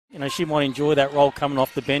You know, she might enjoy that role coming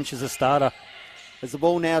off the bench as a starter. As the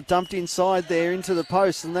ball now dumped inside there into the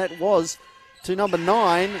post, and that was to number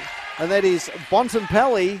 9, and that is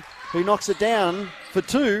Bontempelli, who knocks it down for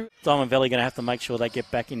 2. Diamond Valley going to have to make sure they get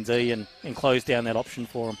back in D and close down that option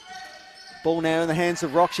for them. Ball now in the hands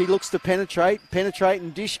of Rock. She looks to penetrate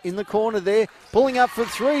and dish in the corner there. Pulling up for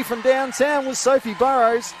 3 from downtown was Sophie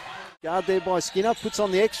Burrows. Guard there by Skinner, puts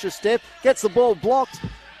on the extra step, gets the ball blocked,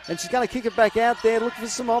 and she's going to kick it back out there, looking for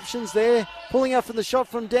some options there. Pulling up for the shot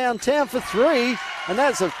from downtown for 3, and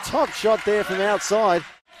that's a top shot there from outside.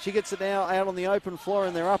 She gets it now out on the open floor,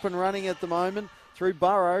 and they're up and running at the moment through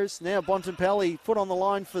Burrows. Now Bontempelli, foot on the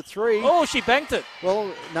line for 3. Oh, she banked it.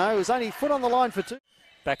 Well, no, it was only foot on the line for 2.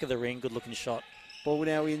 Back of the ring, good looking shot. Ball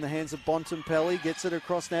now in the hands of Bontempelli, gets it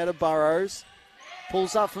across now to Burrows.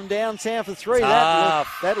 Pulls up from downtown for 3.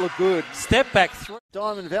 That looked good. Step back 3.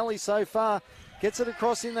 Diamond Valley so far gets it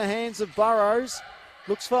across in the hands of Burrows.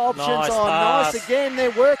 Looks for options. Nice Again.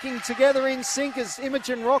 They're working together in sync as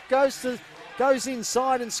Imogen Rock goes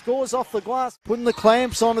inside and scores off the glass. Putting the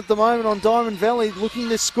clamps on at the moment on Diamond Valley, looking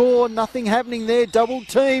to score. Nothing happening there. Double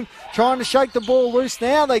team trying to shake the ball loose.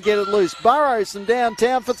 Now they get it loose. Burrows from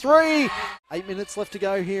downtown for 3. 8 minutes left to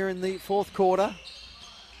go here in the fourth quarter.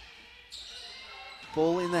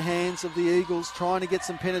 Ball in the hands of the Eagles, trying to get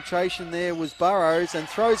some penetration there was Burrows, and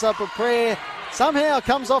throws up a prayer. Somehow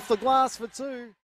comes off the glass for 2.